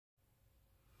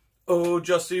Oh,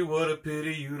 Jussie, what a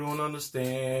pity you don't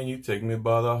understand. You take me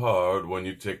by the heart when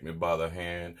you take me by the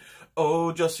hand.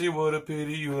 Oh, Jussie, what a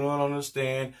pity you don't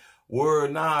understand. We're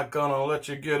not gonna let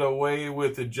you get away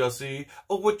with it, Jussie.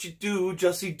 Oh, what you do,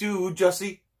 Jussie, do,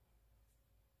 Jussie.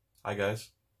 Hi, guys.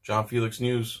 John Filax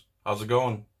News. How's it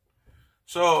going?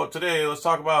 So, today, let's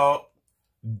talk about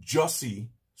Jussie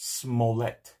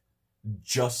Smollet.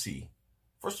 Jussie.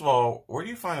 First of all, where do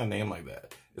you find a name like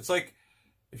that? It's like,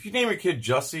 if you name your kid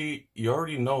Jussie, you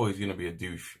already know he's going to be a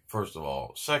douche, first of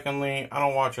all. Secondly, I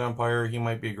don't watch Empire. He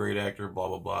might be a great actor, blah,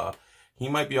 blah, blah. He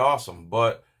might be awesome.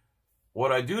 But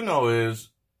what I do know is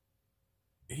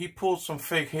he pulled some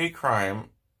fake hate crime,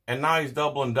 and now he's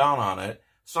doubling down on it.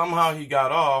 Somehow he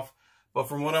got off, but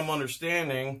from what I'm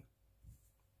understanding,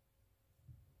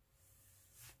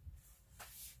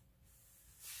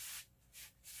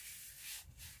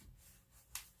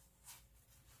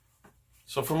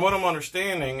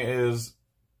 is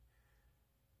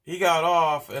he got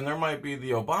off, and there might be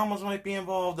the Obamas might be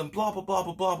involved, and blah, blah, blah,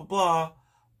 blah, blah, blah, blah.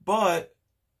 But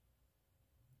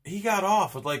he got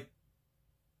off with, like,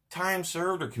 time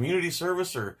served or community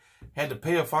service or had to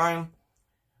pay a fine.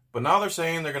 But now they're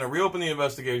saying they're going to reopen the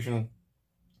investigation.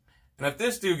 And if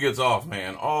this dude gets off,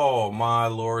 man, oh, my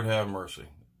Lord have mercy.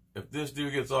 If this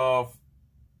dude gets off,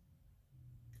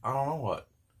 I don't know what.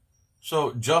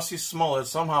 So Jussie Smollett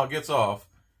somehow gets off,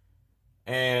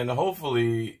 and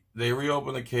hopefully they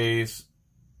reopen the case.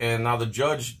 And now the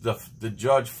judge, the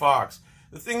Judge Fox.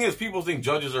 The thing is, people think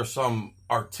judges are some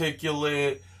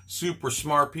articulate, super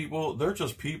smart people. They're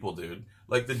just people, dude.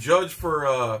 Like the judge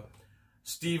for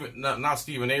not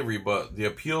Stephen Avery, but the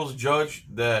appeals judge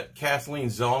that Kathleen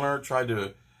Zellner tried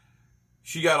to.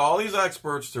 She got all these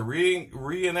experts to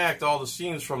reenact all the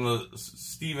scenes from the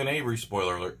Stephen Avery,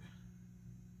 spoiler alert.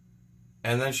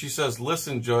 And then she says,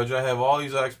 listen, Judge, I have all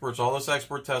these experts, all this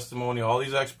expert testimony, all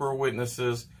these expert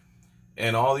witnesses,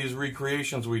 and all these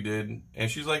recreations we did. And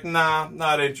she's like, nah,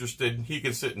 not interested. He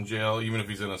can sit in jail even if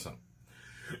he's innocent.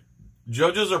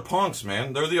 Judges are punks,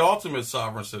 man. They're the ultimate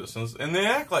sovereign citizens, and they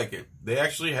act like it. They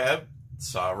actually have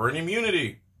sovereign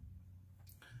immunity.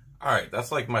 All right,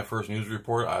 that's like my first news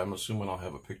report. I'm assuming I'll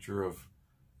have a picture of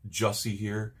Jussie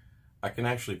here. I can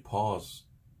actually pause.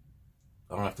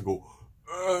 I don't have to go,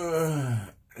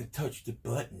 I touched the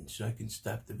button so I can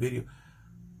stop the video.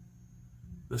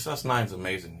 This S9 is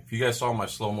amazing. If you guys saw my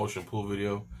slow motion pool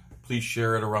video, please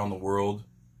share it around the world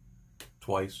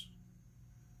twice.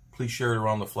 Please share it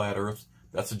around the flat earth.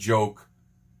 That's a joke.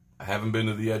 I haven't been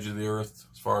to the edge of the earth.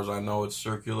 As far as I know, it's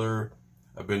circular.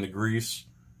 I've been to Greece.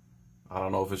 I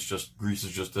don't know if it's just, Greece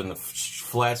is just in a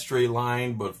flat straight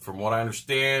line, but from what I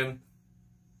understand,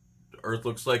 the earth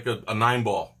looks like a 9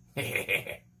 ball.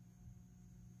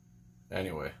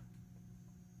 Anyway,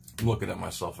 I'm looking at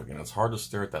myself again. It's hard to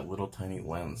stare at that little tiny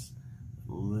lens.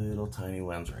 Little tiny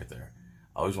lens right there.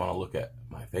 I always want to look at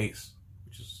my face,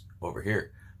 which is over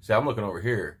here. See, I'm looking over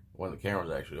here when the camera's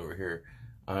actually over here.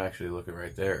 I'm actually looking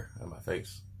right there at my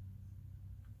face.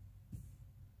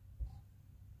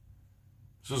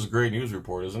 This is a great news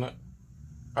report, isn't it?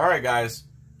 All right, guys.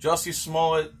 Jussie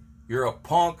Smollett, you're a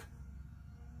punk.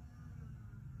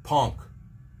 Punk.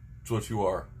 That's what you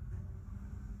are.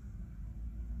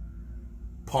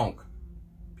 Punk.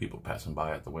 People passing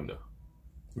by at the window.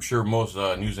 I'm sure most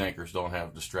news anchors don't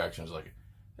have distractions like,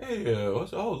 hey,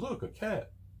 oh, look, a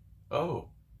cat. Oh,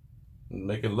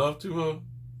 making love to a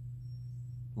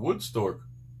wood stork.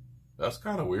 That's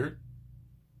kind of weird.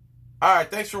 All right,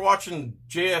 thanks for watching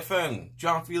JFN,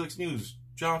 John Filax News.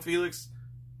 John Filax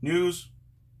News.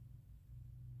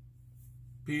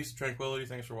 Peace, tranquility.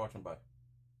 Thanks for watching. Bye.